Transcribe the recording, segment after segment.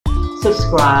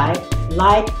subscribe,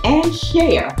 like, and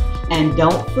share. And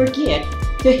don't forget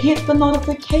to hit the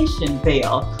notification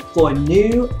bell for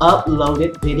new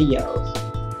uploaded videos.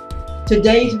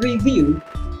 Today's review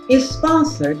is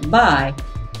sponsored by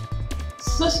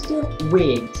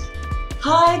Cysterwigs.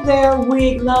 Hi there,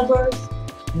 wig lovers.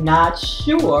 Not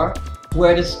sure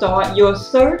where to start your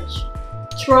search?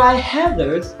 Try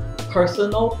Heather's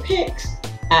personal picks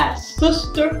at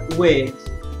Cysterwigs.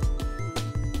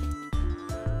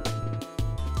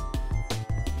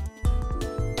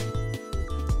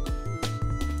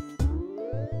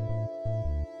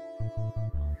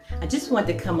 I just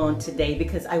wanted to come on today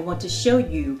because I want to show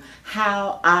you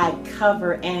how I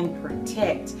cover and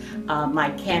protect my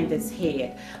canvas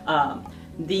head.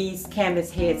 These canvas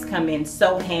heads come in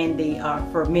so handy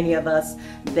for many of us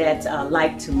that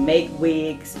like to make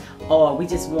wigs, or we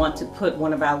just want to put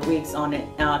one of our wigs on it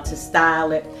to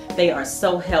style it. They are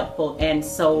so helpful and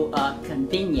so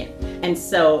convenient. And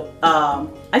so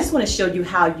I just want to show you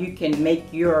how you can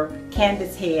make your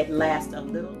canvas head last a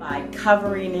little by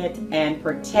covering it and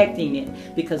protecting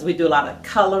it, because we do a lot of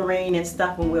coloring and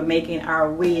stuff when we're making our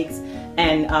wigs.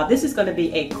 And this is going to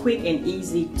be a quick and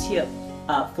easy tip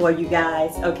for you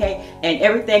guys, okay? And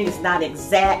everything is not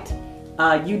exact.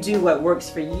 You do what works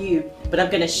for you, but I'm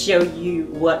going to show you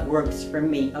what works for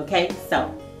me, okay?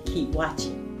 So keep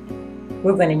watching.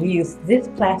 We're going to use this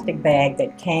plastic bag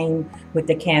that came with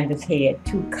the canvas head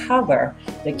to cover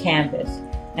the canvas.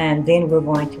 And then we're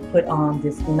going to put on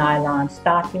this nylon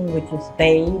stocking, which is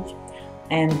beige.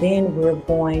 And then we're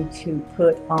going to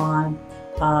put on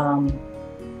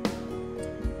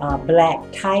black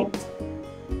tights.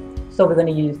 So we're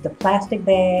going to use the plastic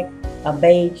bag, a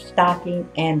beige stocking,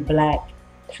 and black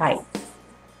tights.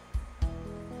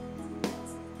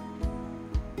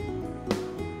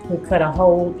 We cut a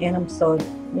hole in them, so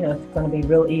you know it's going to be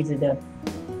real easy to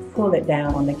pull it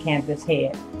down on the canvas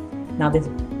head. Now this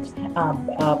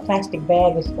plastic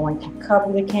bag is going to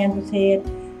cover the canvas head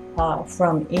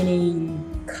from any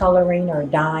coloring or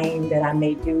dyeing that I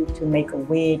may do to make a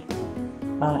wig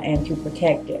and to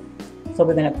protect it. So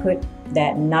we're going to put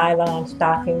that nylon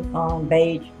stocking on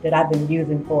beige that I've been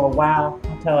using for a while.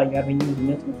 I'll tell you, I've been using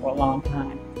this one for a long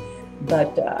time.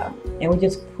 But and we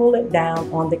just pull it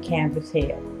down on the canvas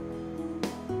head.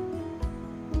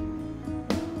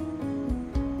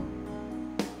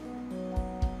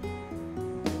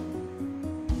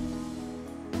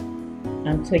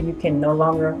 Until you can no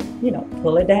longer,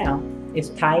 pull it down. It's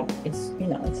tight, it's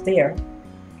there.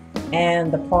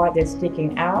 And the part that's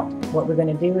sticking out, what we're going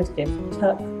to do is just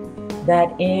tuck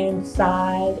that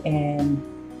inside, and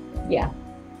yeah,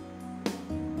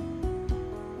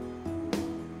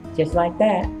 just like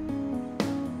that.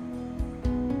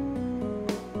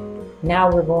 Now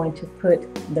we're going to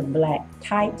put the black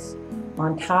tights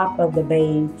on top of the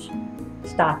beige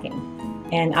stocking.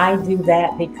 And I do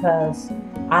that because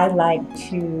I like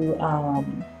to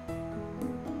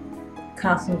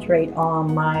concentrate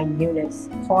on my unit's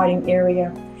parting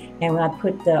area, and when I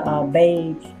put the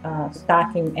beige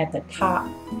stocking at the top,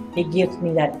 it gives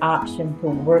me that option to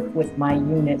work with my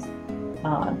units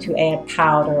to add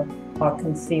powder or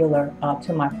concealer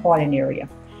to my parting area.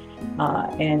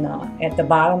 And at the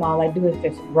bottom, all I do is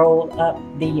just roll up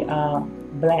the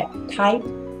black tight,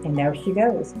 and there she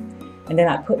goes. And then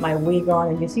I put my wig on,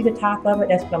 and you see the top of it?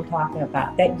 That's what I'm talking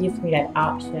about. That gives me that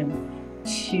option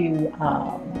to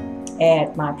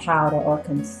add my powder or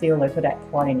concealer to that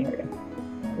parting area.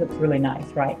 Looks really nice,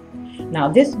 right? Now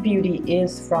this beauty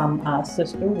is from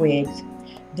Cysterwigs.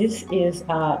 This is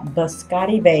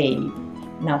Biscotti Babe.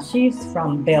 Now she's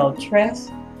from Beltress.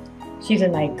 She's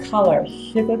in a color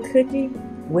sugar cookie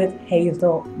with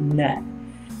hazelnut.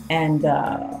 And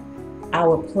I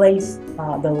will place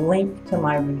the link to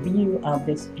my review of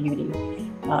this beauty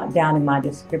down in my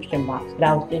description box. But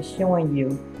I was just showing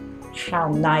you how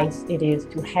nice it is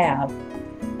to have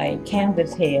a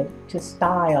canvas head to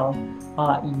style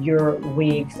your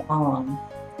wigs on.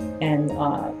 And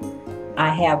I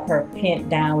have her pinned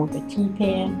down with a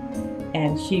T-pin,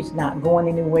 and she's not going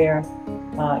anywhere.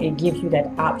 It gives you that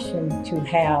option to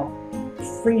have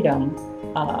freedom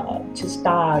to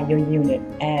style your unit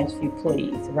as you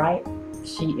please, right?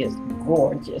 She is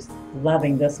gorgeous.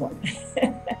 Loving this one.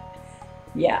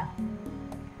 Yeah.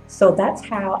 So that's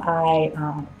how I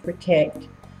protect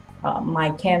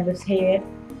my canvas head.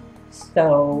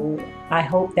 So I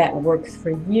hope that works for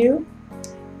you.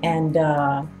 And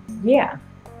yeah,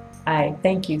 I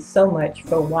thank you so much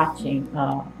for watching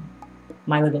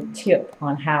my little tip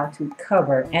on how to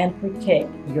cover and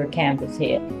protect your canvas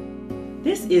head.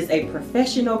 This is a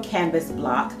professional canvas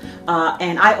block,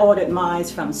 and I ordered mine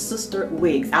from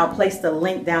Cysterwigs. I'll place the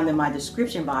link down in my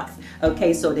description box,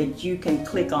 okay, so that you can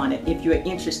click on it if you're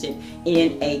interested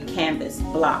in a canvas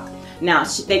block. Now,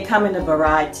 they come in a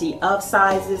variety of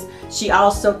sizes. She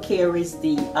also carries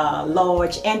the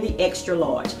large and the extra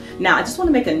large. Now, I just want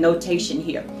to make a notation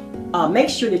here. Make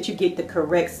sure that you get the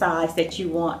correct size that you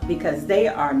want, because they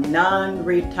are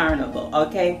non-returnable,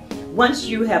 okay? Once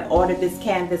you have ordered this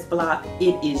canvas block,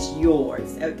 it is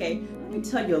yours, okay? Let me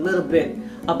tell you a little bit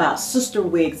about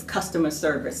Cysterwigs customer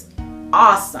service.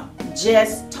 Awesome,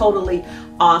 just totally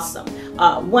awesome.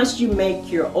 Once you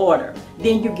make your order,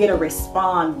 then you get a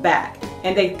respond back,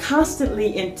 and they're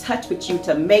constantly in touch with you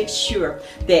to make sure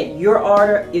that your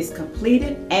order is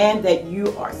completed and that you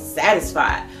are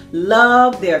satisfied.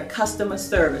 Love their customer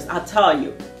service. I'll tell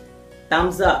you,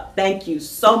 thumbs up. Thank you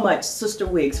so much,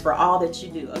 Cysterwigs, for all that you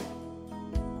do.